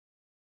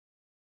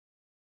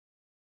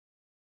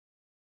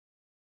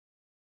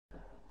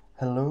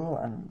Hello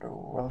and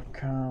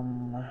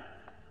welcome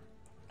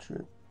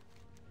to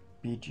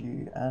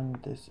PG, and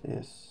this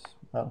is,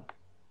 well,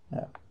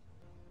 yeah,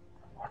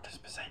 what is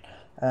beside?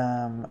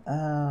 And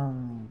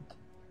I'm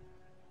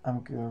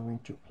going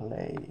to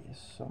play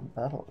some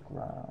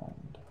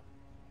Battleground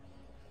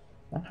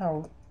and have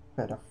a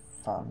bit of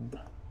fun.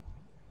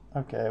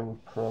 Okay, I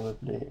would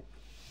probably,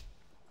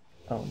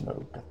 oh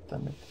no,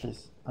 goddammit,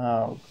 please,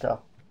 oh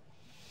god,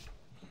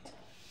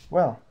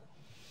 well,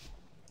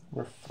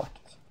 we're fucked.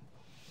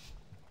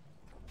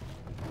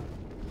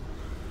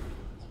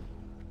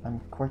 I'm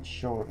quite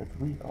sure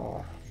that we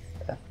are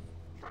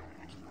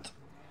effed.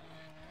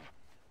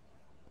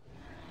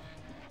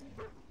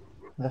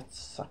 That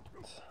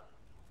sucked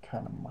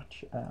kind of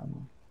much.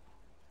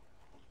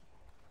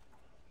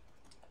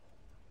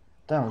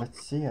 Damn,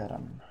 let's see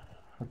them.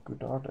 How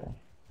good are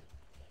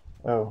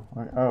they?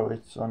 Oh,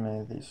 it's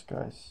only these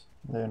guys.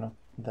 They're not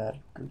that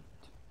good.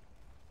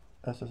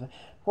 As I say,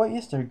 why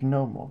is there a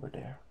gnome over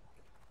there?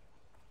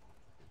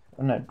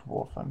 Oh, no,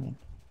 dwarf, I mean.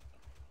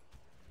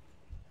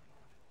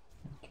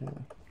 Okay.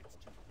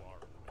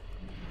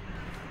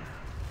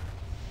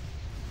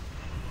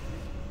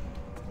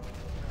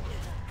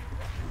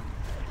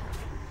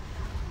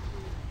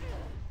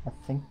 I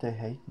think they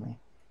hate me.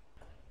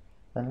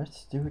 Then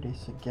let's do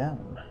this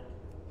again.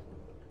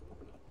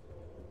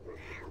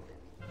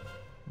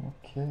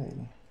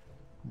 Okay.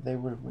 They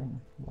will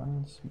win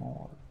once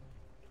more.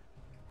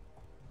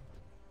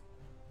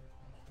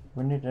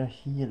 We need a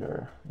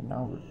healer in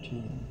our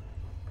team.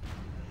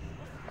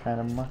 Kind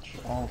of much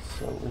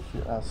also, if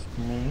you ask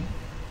me.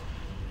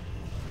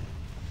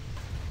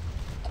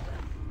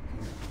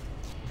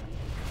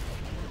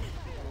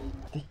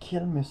 They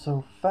kill me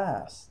so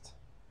fast.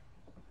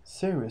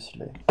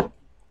 Seriously.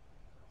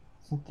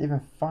 It's not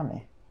even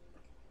funny.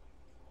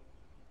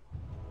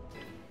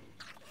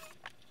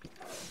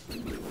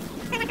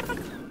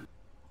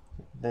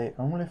 They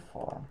only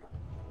farm.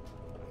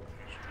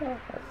 Charge.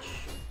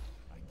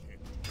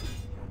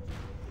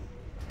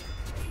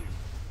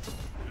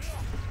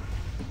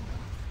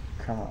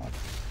 Come on.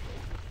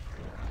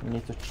 We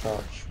need to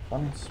charge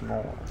once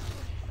more.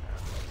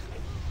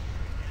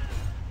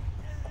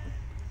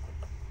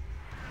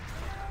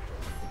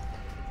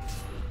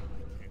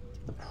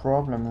 The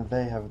problem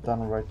they have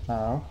done right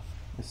now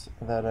is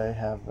that I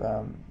have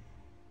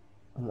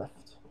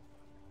left.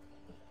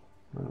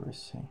 Where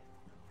is he?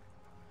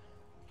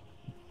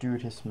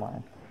 Dude, he's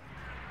mine.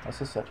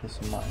 As I said, he's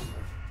mine.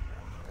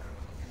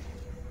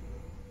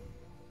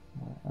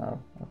 Oh,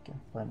 okay,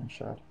 fine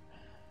shot.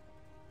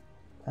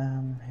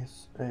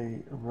 He's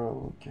a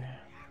rogue.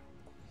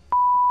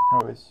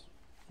 Oh, he's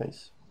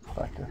face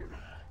backer,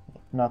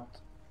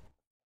 not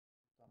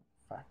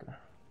backer.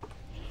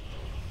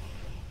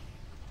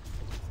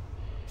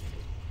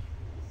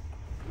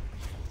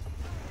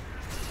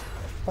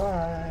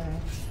 Bye.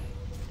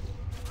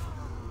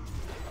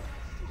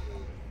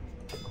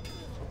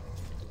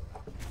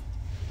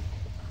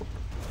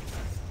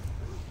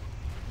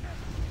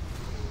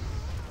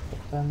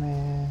 Damn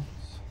it.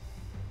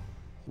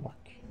 Luck.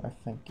 I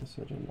think it's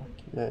a luck.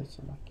 Yeah, it's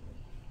a luck.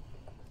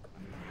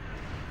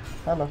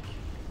 Hi, luck.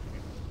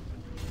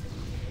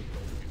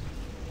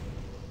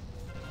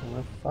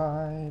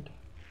 Horrified.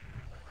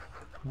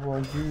 Who are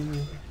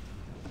you?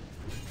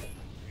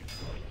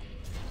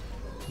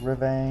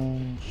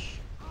 Revenge.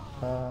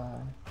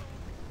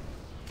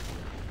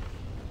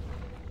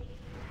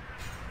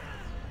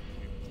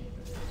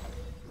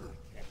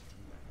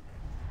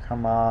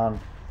 Come on.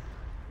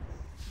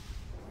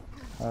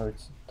 Oh,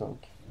 it's a dog.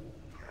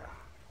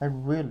 I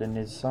really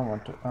need someone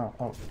to...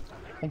 Oh,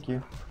 thank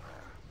you.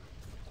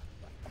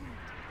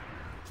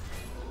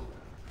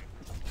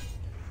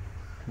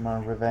 Come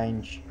on,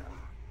 revenge.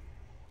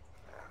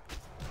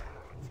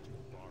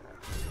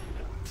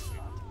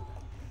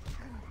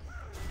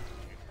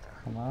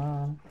 Come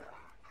on.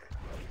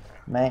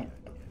 Man.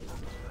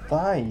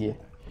 Die!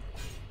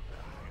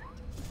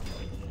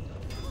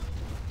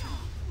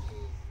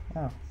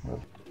 Oh,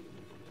 well.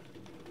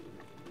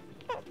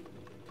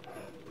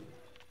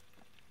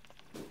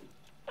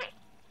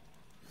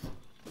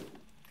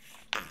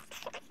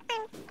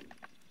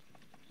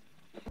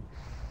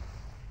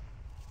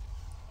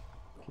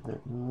 The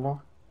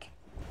lock.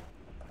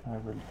 I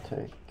will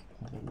take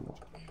the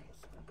lock.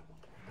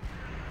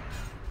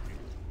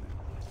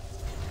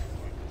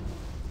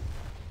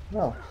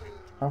 Well,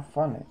 how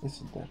funny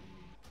isn't that?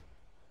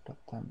 God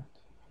damn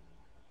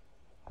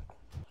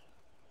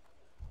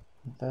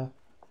it. That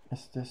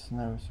is this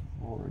nose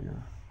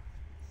warrior.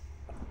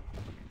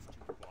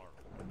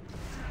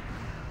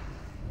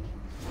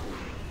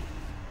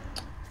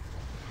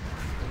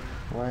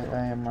 Why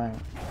am I...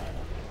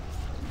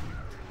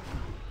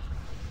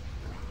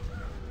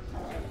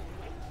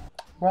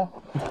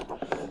 Well,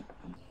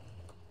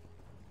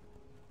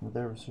 if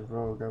there is a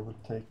rogue, I will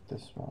take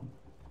this one.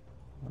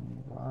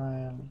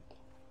 Wild.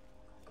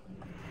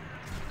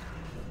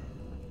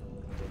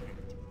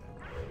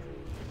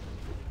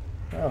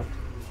 Oh.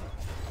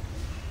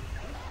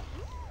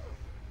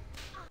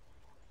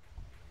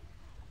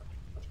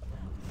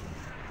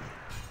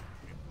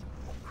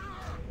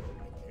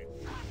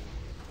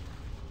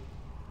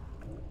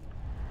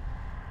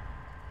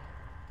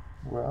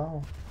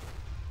 Well,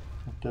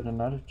 I've got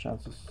another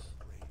chance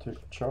to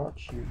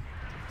charge you.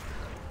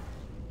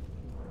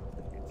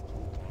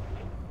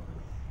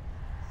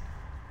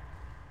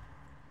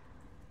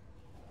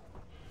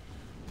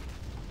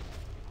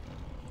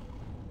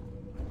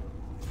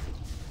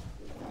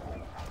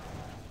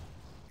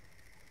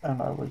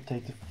 And I will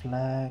take the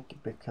flag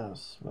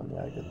because, well,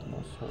 yeah, I get the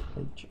most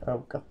H. Oh,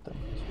 got them.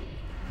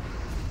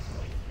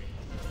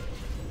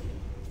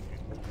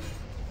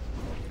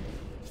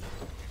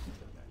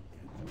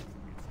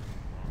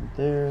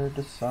 There,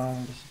 the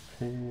sound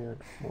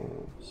disappeared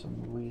for some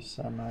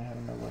reason. I have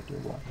no idea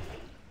why.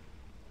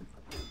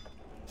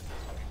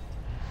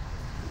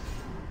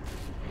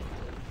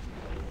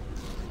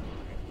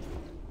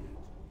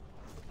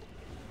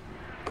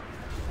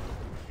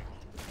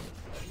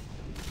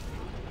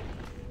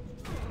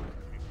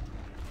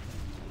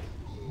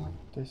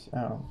 This,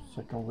 oh,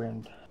 second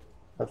wind.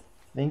 I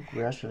think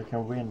we actually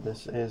can win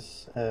this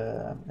is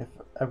if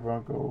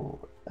everyone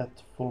go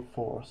at full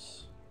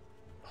force.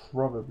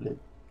 Probably.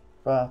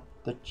 But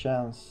the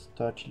chance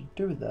to actually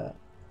do that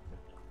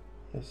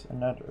is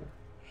another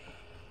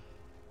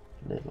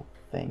little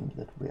thing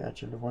that we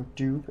actually won't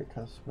do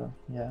because, well,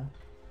 yeah.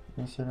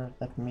 Consider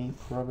that me,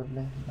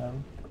 probably.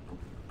 No.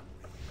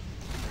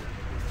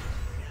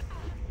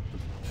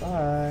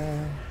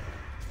 Bye.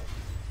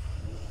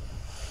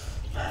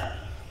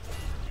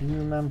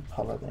 Human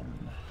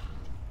Paladin.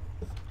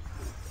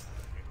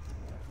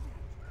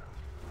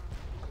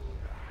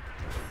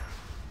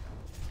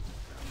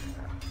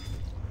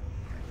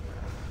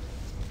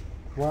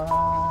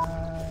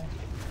 Why?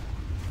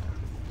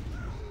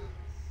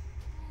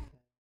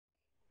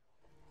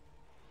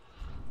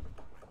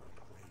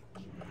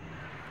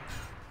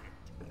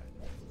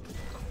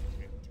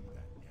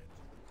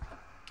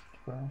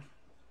 Well,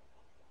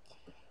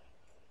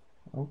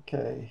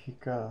 okay, he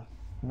got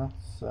not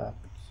zapped.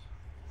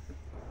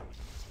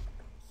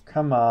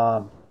 Come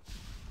on.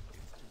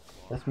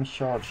 Let me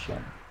charge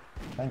him.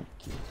 Thank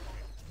you.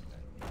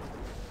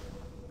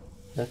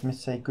 Let me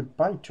say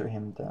goodbye to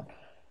him then.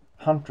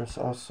 Hunters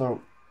are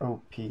so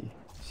OP.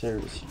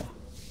 Seriously.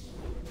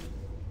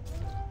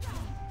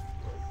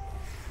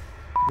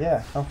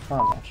 Yeah, how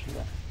fun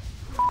actually.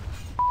 Fuck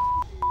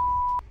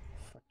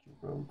you,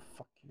 rogue.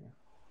 Fuck you.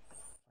 Fuck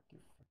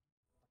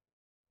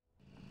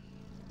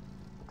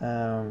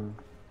you.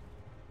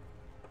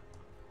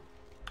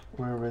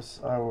 Where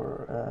is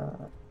our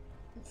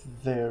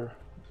their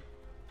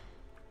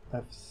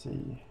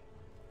FC?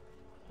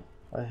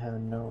 I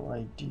have no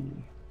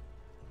idea.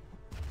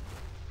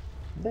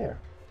 There.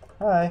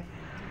 Hi.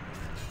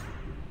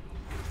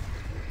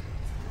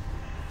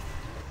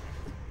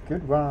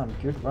 Good run,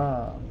 good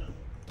run.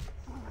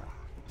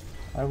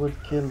 I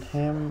would kill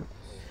him.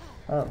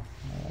 Oh,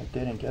 I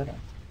didn't get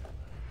him.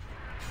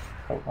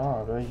 How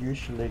odd, I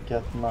usually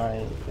get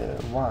my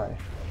Y.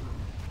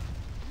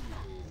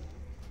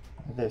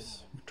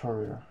 This,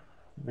 Victoria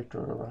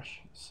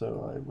Rush,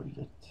 so I will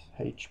get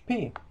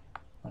HP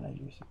when I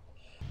use it.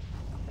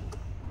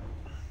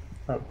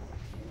 Oh.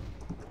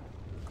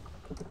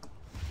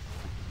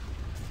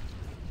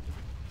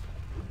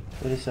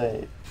 It is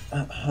a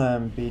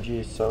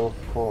BG, so of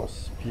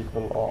course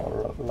people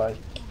are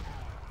like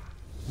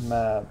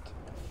mad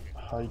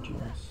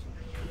hygienes.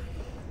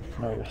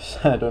 No, yes,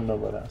 I don't know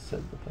what I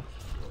said, but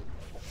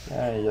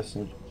I just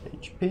need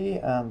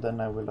HP and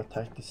then I will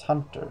attack this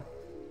hunter.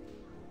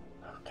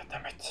 Oh, God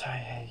damn it, I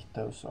hate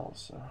those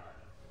also.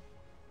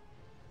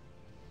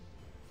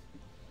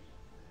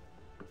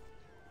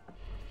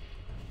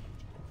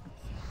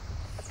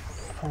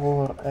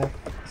 For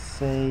F's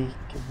sake,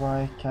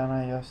 why can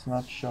I just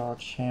not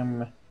charge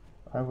him?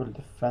 I will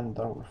defend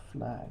our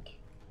flag.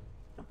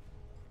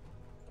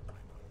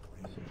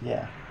 So,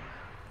 yeah,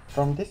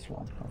 from this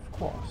one, of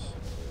course.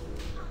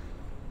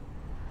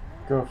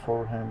 Go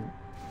for him.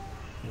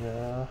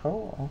 Yeah,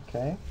 oh,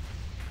 okay.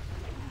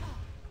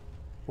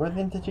 Why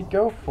didn't you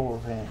go for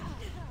him?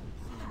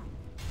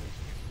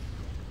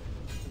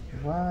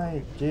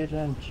 Why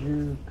didn't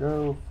you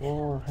go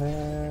for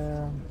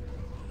him?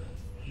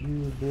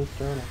 You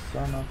little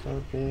son of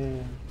a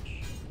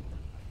bitch.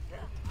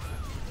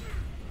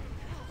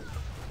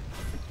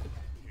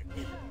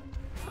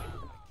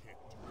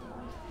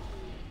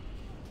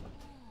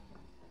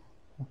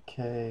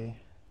 Okay,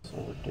 it's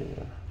over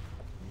there.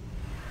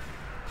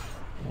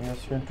 I'm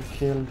just going to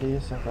kill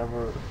this at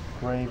our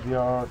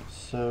graveyard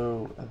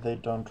so they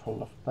don't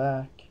hold us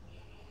back.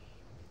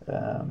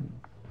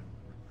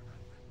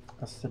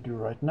 As they do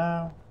right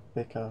now,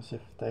 because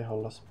if they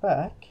hold us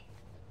back,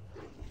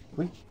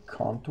 we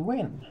can't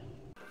win.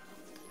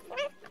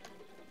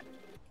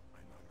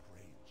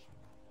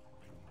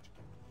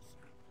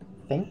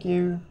 Thank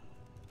you.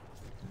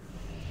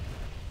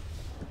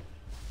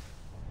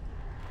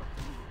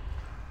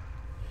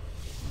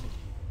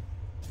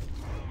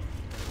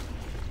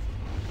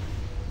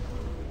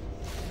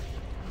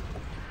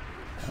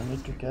 I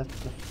need to get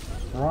the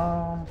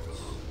front,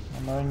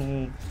 and I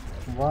need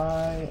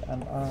Y,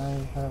 and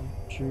I have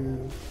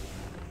to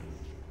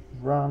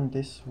run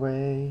this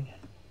way.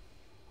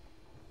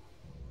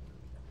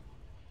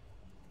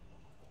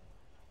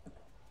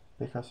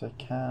 because I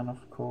can,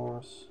 of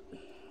course.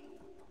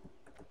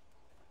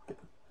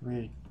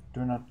 We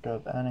do not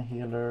got any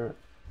healer,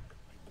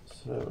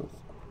 so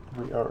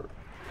we are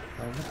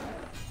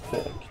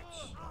perfect.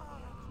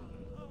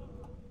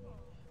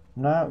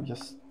 Now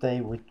just stay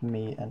with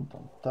me and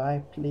don't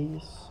die,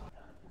 please.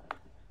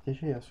 Did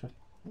he just...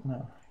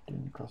 No, he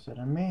didn't cross it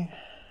on me.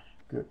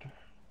 Good.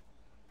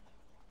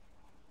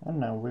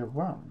 And now we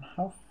won.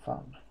 How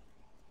fun.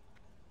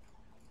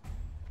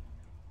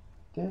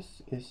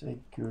 This is a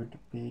good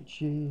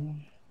BG,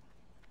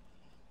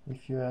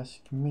 if you ask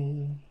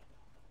me.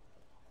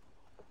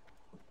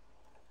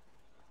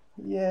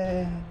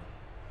 Yay!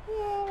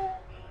 Yeah.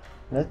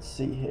 Let's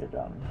see here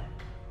then.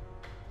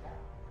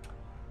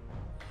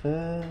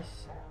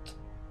 First,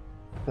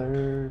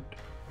 third,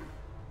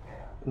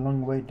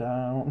 long way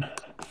down,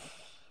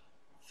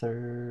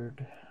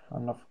 third,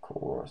 and of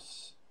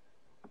course,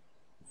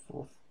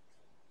 fourth.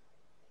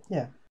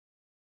 Yeah,